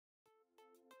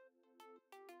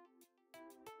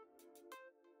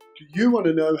Do you want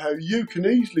to know how you can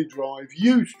easily drive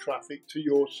huge traffic to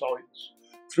your sites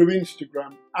through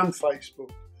Instagram and Facebook?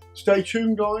 Stay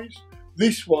tuned, guys.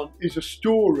 This one is a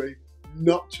story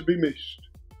not to be missed.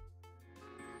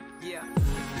 Yeah.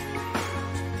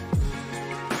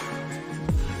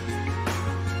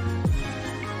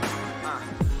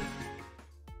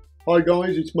 Hi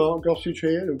guys, it's Mark Gossage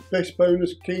here of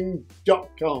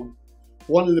bestbonusking.com.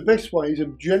 One of the best ways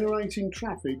of generating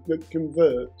traffic that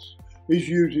converts is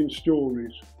using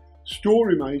stories.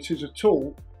 StoryMate is a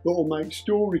tool that will make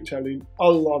storytelling a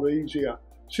lot easier.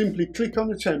 Simply click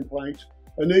on a template,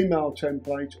 an email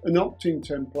template, an opt-in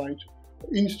template,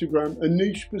 Instagram, a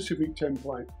niche specific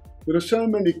template. There are so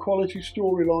many quality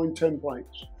storyline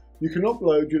templates. You can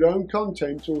upload your own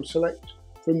content or select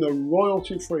from the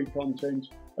royalty-free content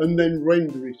and then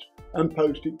render it and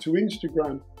post it to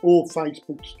Instagram or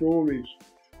Facebook stories.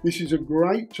 This is a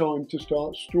great time to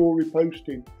start story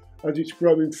posting as it's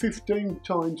growing 15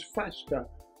 times faster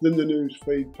than the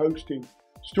newsfeed posting.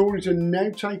 Stories are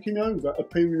now taking over,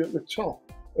 appearing at the top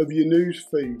of your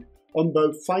newsfeed on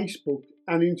both Facebook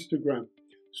and Instagram.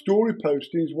 Story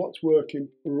posting is what's working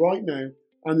right now,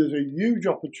 and there's a huge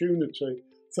opportunity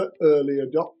for early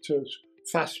adopters,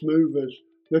 fast movers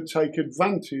that take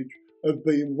advantage of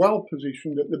being well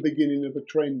positioned at the beginning of a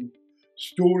trend.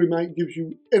 StoryMate gives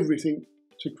you everything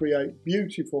to create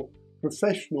beautiful,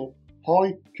 professional,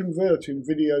 high converting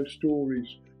video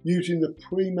stories using the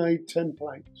pre-made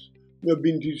templates that have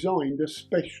been designed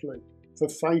especially for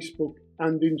Facebook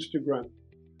and Instagram.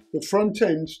 The front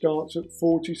end starts at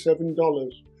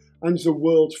 $47 and is the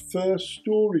world's first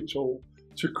story tool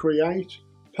to create,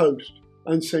 post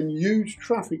and send huge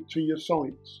traffic to your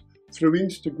sites through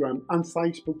Instagram and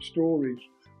Facebook stories,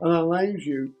 and allows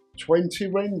you 20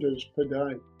 renders per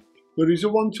day. There is a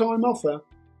one-time offer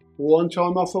one.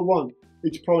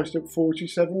 It's priced at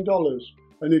 $47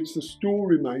 and it's the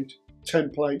StoryMate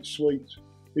template suite.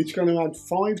 It's going to add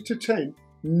 5 to 10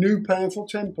 new powerful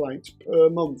templates per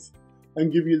month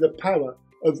and give you the power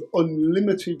of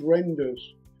unlimited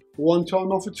renders.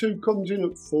 One-time offer 2 comes in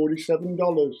at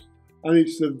 $47 and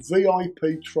it's the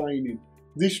VIP training.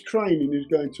 This training is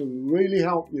going to really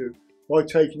help you by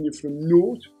taking you from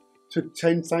 0 to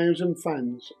 10,000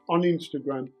 fans on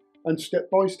Instagram and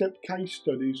step-by-step case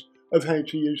studies of how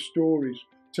to use stories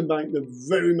to make the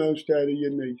very most out of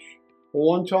your niche.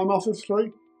 One-time offer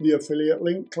 3, the affiliate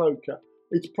link cloaker.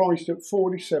 It's priced at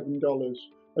 $47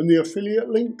 and the affiliate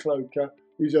link cloaker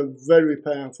is a very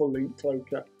powerful link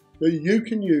cloaker that you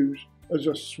can use as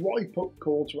a swipe up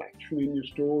call to action in your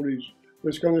stories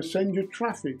that's going to send you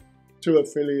traffic to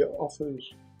affiliate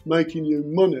offers, making you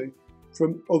money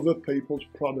from other people's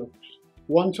products.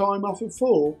 One-time offer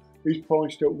 4 is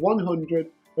priced at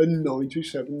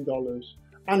 $197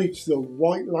 and it's the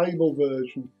white label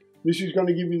version. This is going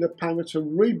to give you the power to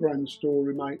rebrand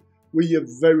StoryMate with your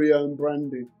very own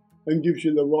branding and gives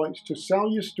you the rights to sell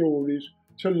your stories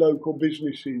to local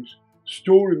businesses.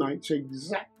 StoryMate's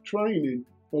exact training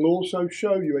will also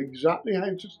show you exactly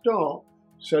how to start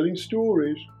selling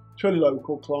stories to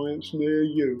local clients near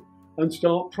you and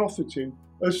start profiting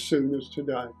as soon as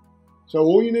today. So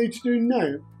all you need to do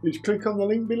now is click on the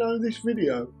link below this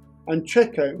video and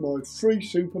check out my free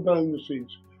super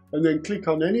bonuses, and then click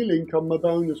on any link on my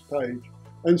bonus page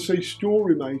and see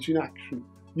StoryMate in action.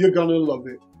 You're gonna love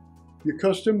it. Your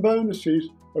custom bonuses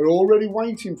are already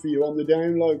waiting for you on the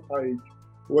download page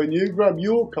when you grab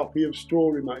your copy of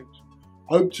StoryMate.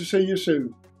 Hope to see you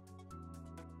soon.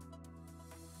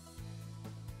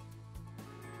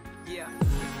 Yeah.